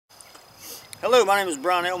Hello, my name is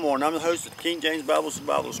Brian Elmore, and I'm the host of the King James Bible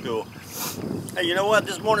School. Hey, you know what?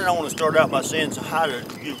 This morning I want to start out by saying hi to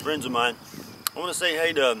good friends of mine. I want to say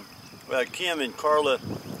hey to Kim and Carla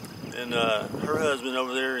and her husband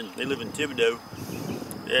over there, and they live in Thibodeau.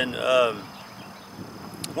 And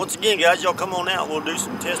once again, guys, y'all come on out. We'll do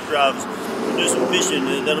some test drives, we'll do some fishing,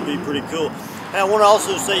 and that'll be pretty cool. Hey, I want to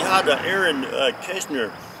also say hi to Aaron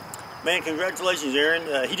Keshner. Man, congratulations,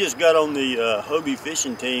 Aaron. He just got on the Hobie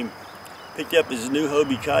fishing team. Picked up his new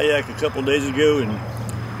Hobie kayak a couple days ago, and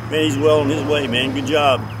man, he's well on his way, man. Good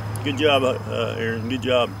job, Aaron, good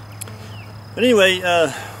job. But anyway,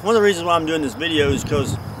 one of the reasons why I'm doing this video is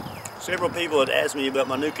because several people had asked me about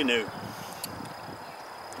my Nucanoe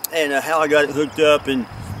and how I got it hooked up, and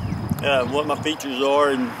what my features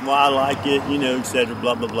are, and why I like it, you know, etc.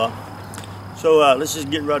 Blah blah blah. So let's just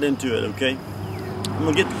get right into it, okay? I'm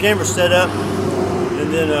gonna get the camera set up,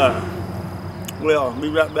 and then well, I'll be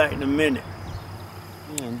right back in a minute.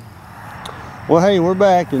 Well, hey, we're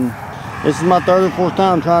back, and this is my third or fourth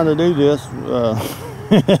time trying to do this.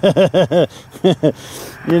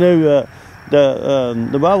 You know,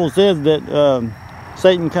 the Bible says that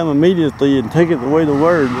Satan come immediately and taketh away the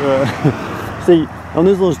word. See, on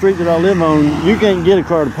this little street that I live on, you can't get a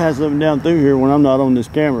car to pass up and down through here when I'm not on this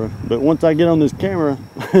camera. But once I get on this camera,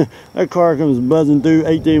 that car comes buzzing through,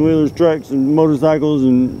 18-wheelers, trucks, and motorcycles,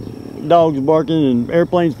 and dogs barking, and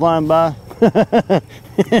airplanes flying by.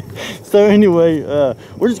 So anyway,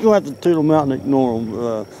 we're just gonna have to toodle them out and ignore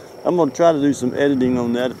them. I'm gonna try to do some editing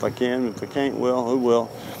on that if I can. If I can't, well, oh well.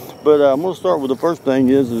 But I'm gonna start with the first thing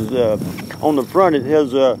is on the front it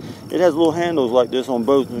has little handles like this on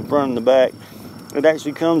both the front and the back. It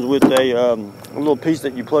actually comes with a little piece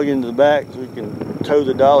that you plug into the back so you can tow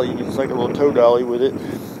the dolly. It's like a little tow dolly with it.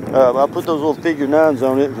 I put those little figure 9s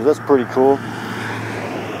on it because that's pretty cool.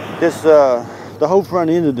 This the whole front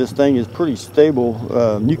end of this thing is pretty stable.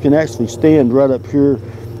 You can actually stand right up here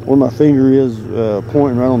where my finger is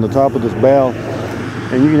pointing right on the top of this bow,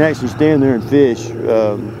 and you can actually stand there and fish.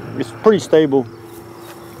 It's pretty stable.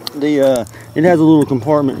 It has a little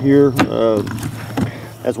compartment here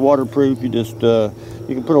that's waterproof. You just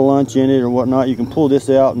you can put a lunch in it or whatnot. You can pull this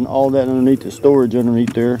out, and all that underneath the storage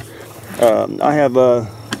underneath there. I have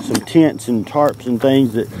some tents and tarps and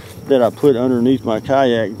things that I put underneath my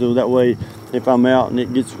kayak, so that way if I'm out and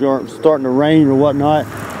it gets starting to rain or whatnot,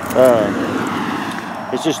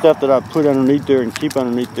 it's just stuff that I put underneath there and keep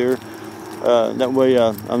underneath there. That way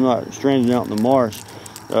I'm not stranded out in the marsh.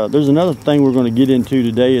 There's another thing we're going to get into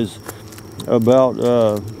today is about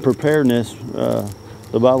preparedness.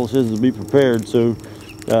 The Bible says to be prepared, so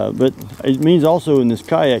but it means also in this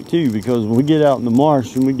kayak too, because when we get out in the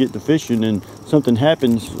marsh and we get to fishing and something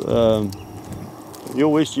happens,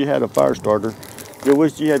 you'll wish you had a fire starter. You'll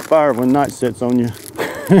wish you had fire when night sets on you.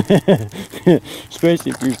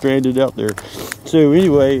 Especially if you're stranded out there. So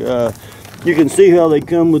anyway, you can see how they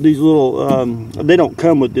come with these little, they don't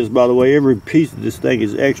come with this, by the way. Every piece of this thing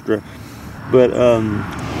is extra. But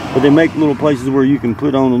they make little places where you can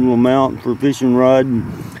put on a little mount for fishing rod.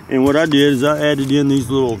 And what I did is I added in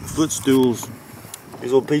these little footstools,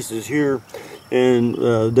 these little pieces here and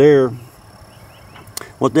there.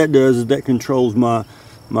 What that does is that controls my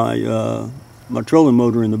trolling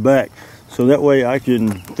motor in the back, so that way I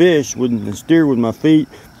can fish and steer with my feet.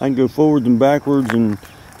 I can go forwards and backwards, and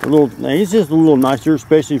it's just a little nicer,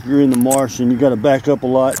 especially if you're in the marsh and you got to back up a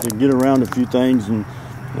lot to get around a few things. And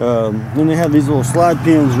then they have these little slide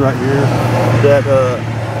pins right here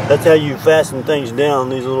that's how you fasten things down,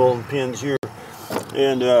 these little pins here.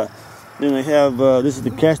 And then they have this is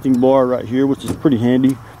the casting bar right here, which is pretty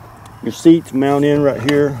handy. Your seats mount in right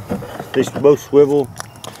here. They both swivel.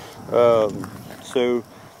 So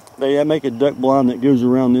they make a duck blind that goes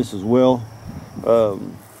around this as well.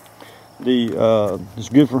 It's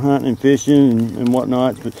good for hunting and fishing and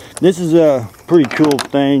whatnot. But this is a pretty cool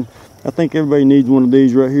thing. I think everybody needs one of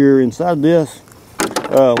these right here. Inside this,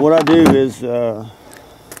 what I do is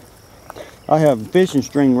I have fishing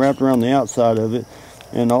string wrapped around the outside of it,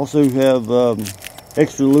 and also have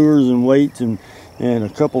extra lures and weights and a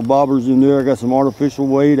couple bobbers in there. I got some artificial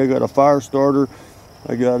weight. I got a fire starter.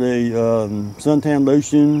 I got a suntan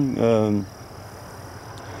lotion.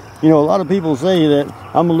 You know, a lot of people say that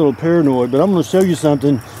I'm a little paranoid, but I'm going to show you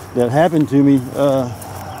something that happened to me.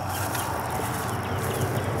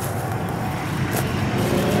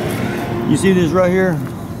 You see this right here?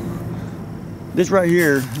 This right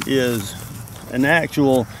here is an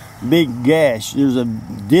actual big gash. There's a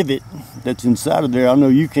divot that's inside of there. I know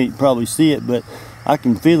you can't probably see it, but I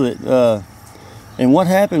can feel it. And what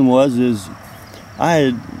happened was I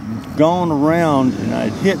had gone around and I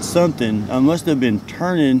had hit something. I must have been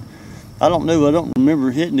turning I don't know. I don't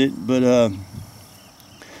remember hitting it, but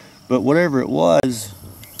whatever it was,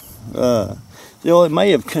 it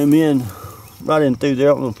may have come in right in through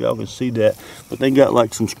there. I don't know if y'all can see that, but they got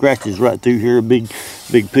like some scratches right through here, a big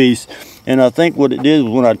piece. And I think what it did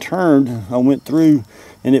was when I turned, I went through,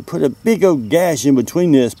 and it put a big old gash in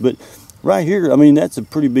between this. But right here, I mean, that's a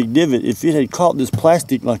pretty big divot. If it had caught this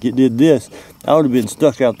plastic like it did this, I would have been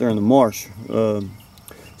stuck out there in the marsh.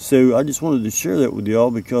 So I just wanted to share that with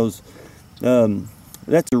y'all because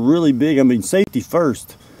that's a really big, I mean, safety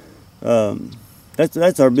first.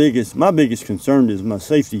 That's my biggest concern is my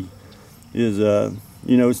safety. Is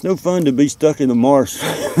you know, it's no fun to be stuck in the marsh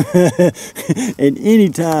at any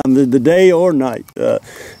time, the day or night,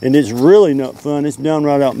 and it's really not fun. It's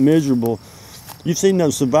downright out miserable. You've seen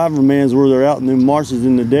those survivor mans where they're out in the marshes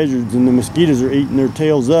in the deserts and the mosquitoes are eating their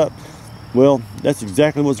tails up. Well, that's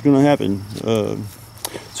exactly what's going to happen.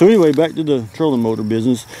 So anyway, back to the trolling motor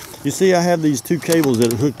business. You see, I have these two cables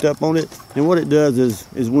that are hooked up on it, and what it does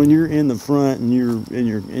is when you're in the front and you're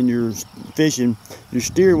fishing, you're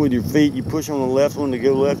steering with your feet. You push on the left one to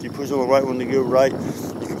go left. You push on the right one to go right.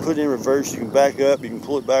 You can put it in reverse. You can back up. You can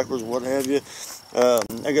pull it backwards, what have you.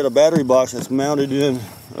 I got a battery box that's mounted in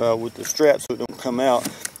with the strap so it don't come out.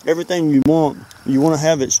 Everything you want to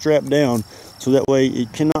have it strapped down so that way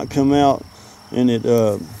it cannot come out, and it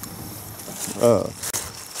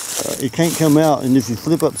can't come out, and if you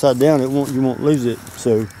flip upside down, you won't lose it.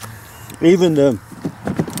 So even the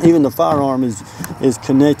firearm is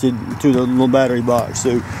connected to the little battery box.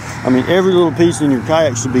 So I mean, every little piece in your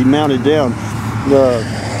kayak should be mounted down.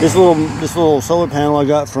 This little solar panel I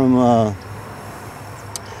got from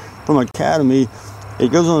Academy,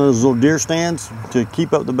 it goes on those little deer stands to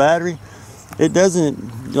keep up the battery. It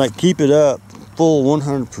doesn't like keep it up full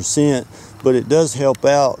 100%, but it does help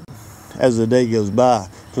out as the day goes by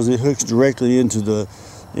because it hooks directly into the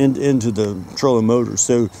trolling motor.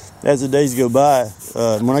 So as the days go by,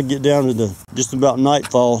 when I get down to just about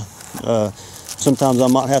nightfall, sometimes I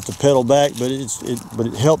might have to pedal back, but it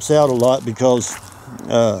helps out a lot because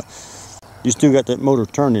you still got that motor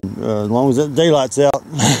turning. As long as that daylight's out,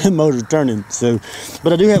 motor's turning. So,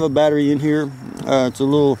 but I do have a battery in here. It's a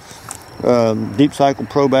little Deep Cycle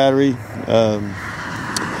Pro battery.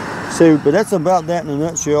 But that's about that in a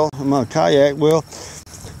nutshell. My kayak. Well,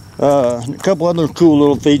 a couple other cool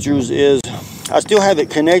little features is I still have it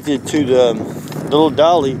connected to the little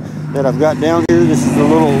dolly that I've got down here. This is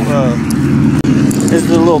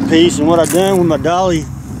the little piece, and what I've done with my dolly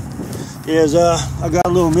is I got a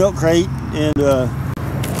little milk crate, and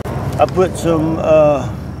I put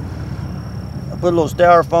little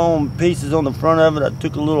styrofoam pieces on the front of it. I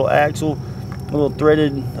took a little axle, a little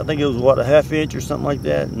threaded, I think it was what, a 1/2 inch or something like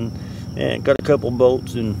that, and got a couple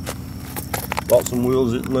bolts and bought some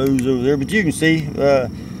wheels at Lowe's over there. But you can see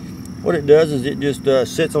what it does is it just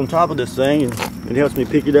sits on top of this thing, and it helps me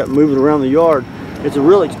pick it up and move it around the yard. It's a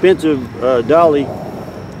real expensive dolly.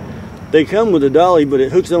 They come with a dolly, but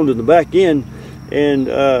it hooks onto the back end, and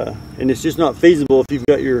it's just not feasible if you've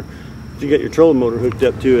got your trolling motor hooked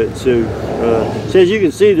up to it. So as you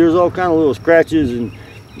can see, there's all kind of little scratches and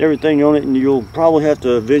everything on it, and you'll probably have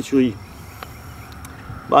to eventually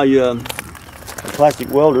buy you a plastic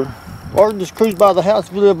welder, or just cruise by the house.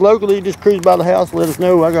 If you live locally, just cruise by the house, let us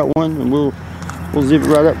know. I got one, and we'll zip it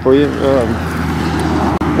right up for you.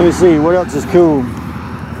 Let me see what else is cool.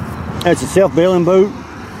 It's a self-bailing boat.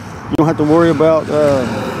 You don't have to worry about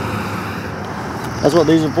that's what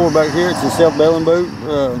these are for back here. It's a self-bailing boat.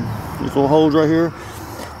 These little holes right here,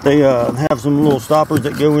 they have some little stoppers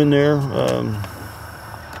that go in there.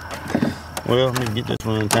 Well, let me get this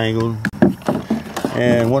one entangled.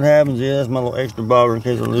 And what happens is, my little extra bobber in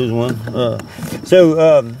case I lose one.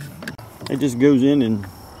 It just goes in and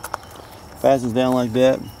fastens down like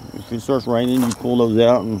that. If it starts raining, you pull those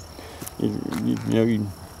out, and you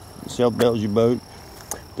self-bails your boat.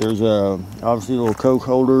 There's obviously little Coke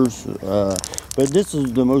holders, but this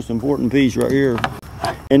is the most important piece right here.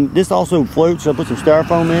 And this also floats. I put some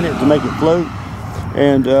styrofoam in it to make it float,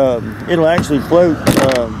 and it'll actually float.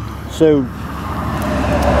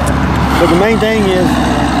 But the main thing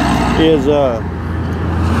is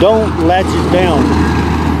don't latch it down.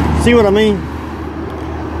 See what I mean?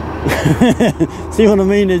 See what I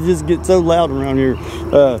mean? It just gets so loud around here.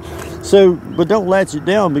 But don't latch it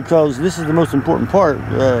down, because this is the most important part.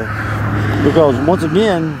 Because once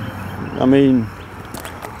again, I mean,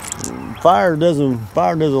 fire does a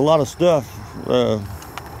lot of stuff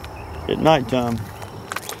at nighttime.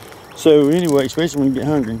 So anyway, especially when you get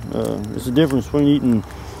hungry, it's the difference between eating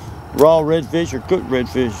raw redfish or cooked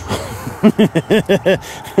redfish.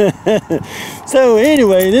 So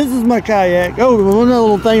anyway, this is my kayak. Oh, one other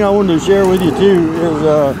little thing I wanted to share with you too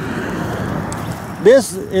is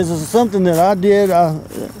this is something that I did.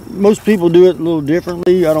 Most people do it a little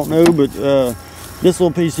differently. I don't know, but this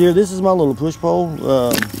little piece here, this is my little push pole.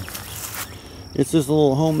 It's this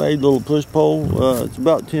little homemade little push pole. It's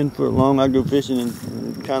about 10 foot long. I go fishing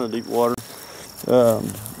in kind of deep water,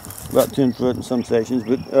 about 10 foot in some sections.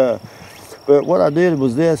 But what I did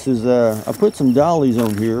was this: I put some dollies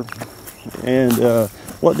on here, and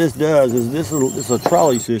what this does is this is a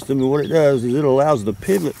trolley system, and what it does is it allows the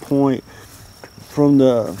pivot point from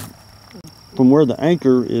where the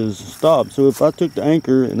anchor is stopped. So if I took the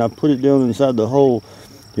anchor and I put it down inside the hole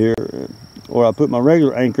here, or I put my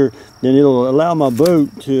regular anchor, then it'll allow my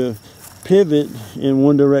boat to pivot in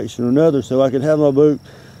one direction or another. So I could have my boat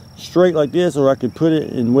straight like this, or I could put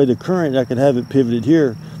it in the way the current, I could have it pivoted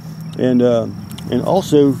here. And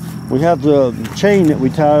also we have the chain that we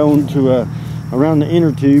tie on to around the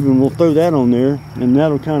inner tube, and we'll throw that on there, and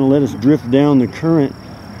that'll kind of let us drift down the current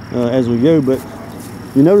as we go. But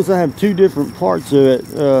you notice I have two different parts of it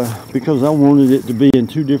because I wanted it to be in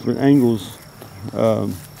two different angles,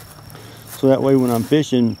 so that way when I'm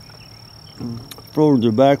fishing forwards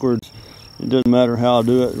or backwards, it doesn't matter how I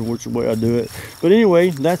do it or which way I do it. But anyway,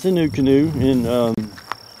 that's a Nucanoe, and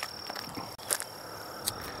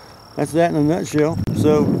that's that in a nutshell.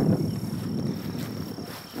 So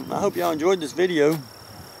I hope y'all enjoyed this video.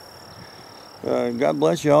 God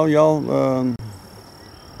bless y'all. Y'all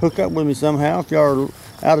hook up with me somehow if y'all are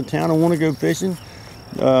out of town and want to go fishing.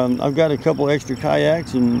 I've got a couple extra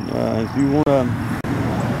kayaks, and if you want to,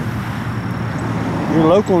 you're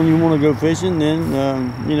local and you want to go fishing, then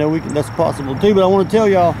you know, that's possible too. But I want to tell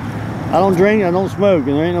y'all, I don't drink, I don't smoke,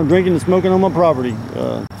 and there ain't no drinking and smoking on my property,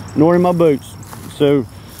 nor in my boats. So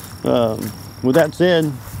with that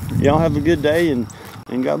said, y'all have a good day, and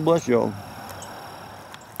God bless y'all.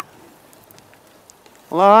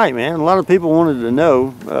 Well, all right, man. A lot of people wanted to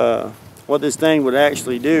know what this thing would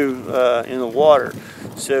actually do in the water.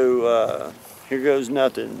 So here goes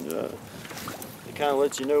nothing. It kind of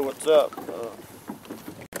lets you know what's up.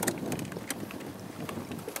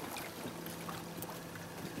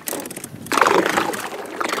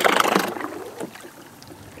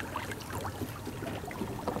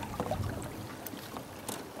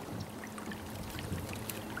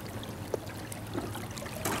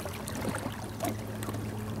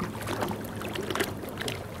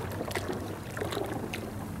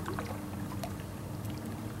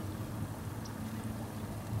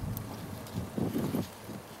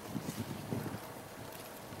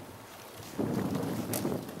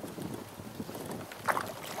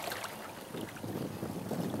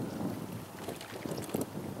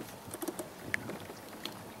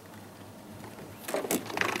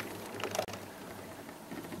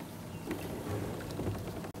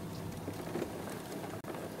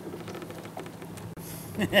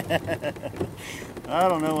 I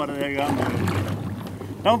don't know what the heck I'm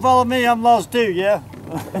doing. Don't follow me, I'm lost too, yeah?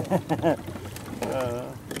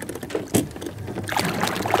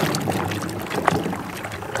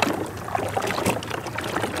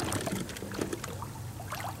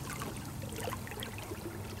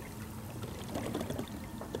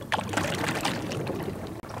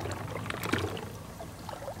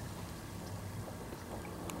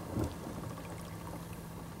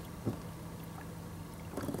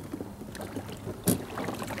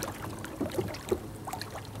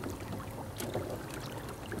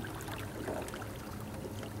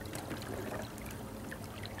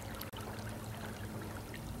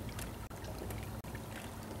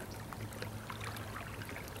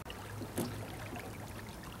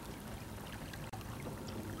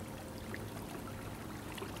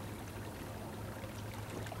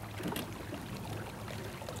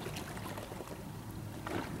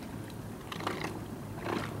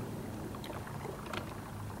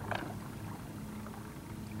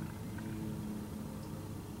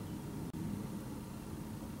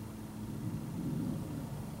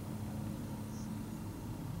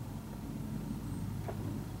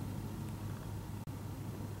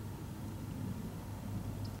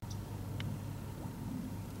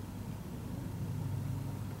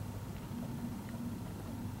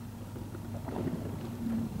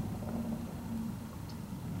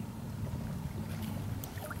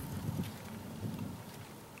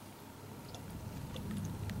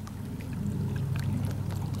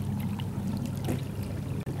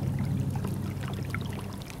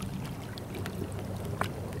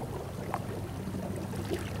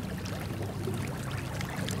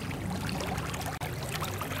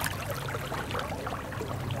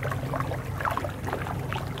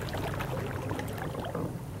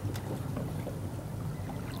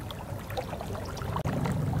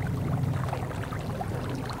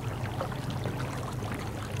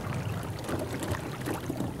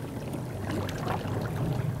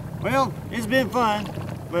 Well, it's been fun,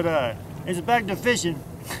 but it's back to fishing.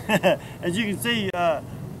 As you can see,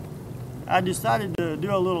 I decided to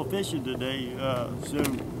do a little fishing today. So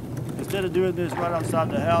instead of doing this right outside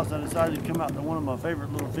the house, I decided to come out to one of my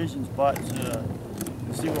favorite little fishing spots to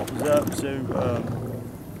see what was up. So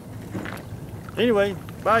anyway,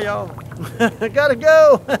 bye y'all. Gotta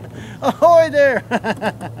go. Ahoy there.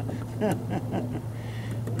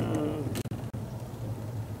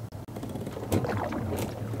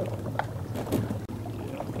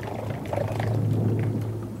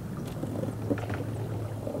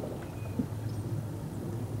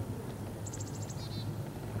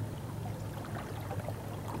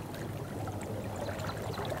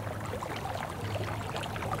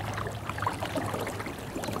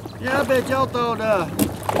 Yeah, I bet y'all thought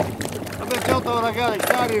I got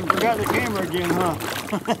excited and forgot the camera again, huh?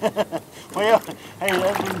 Well, hey,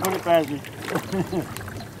 that didn't put it past me.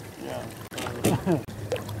 Yeah.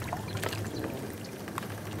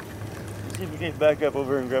 Let's see if we can't back up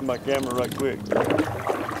over here and grab my camera right quick.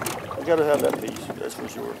 I gotta have that piece, that's for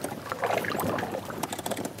sure.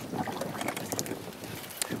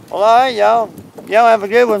 Well, all right, y'all. Y'all have a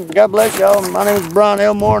good one. God bless y'all. My name is Brian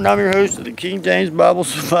Elmore, and I'm your host of the King James Bible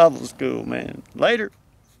Survival School, man. Later.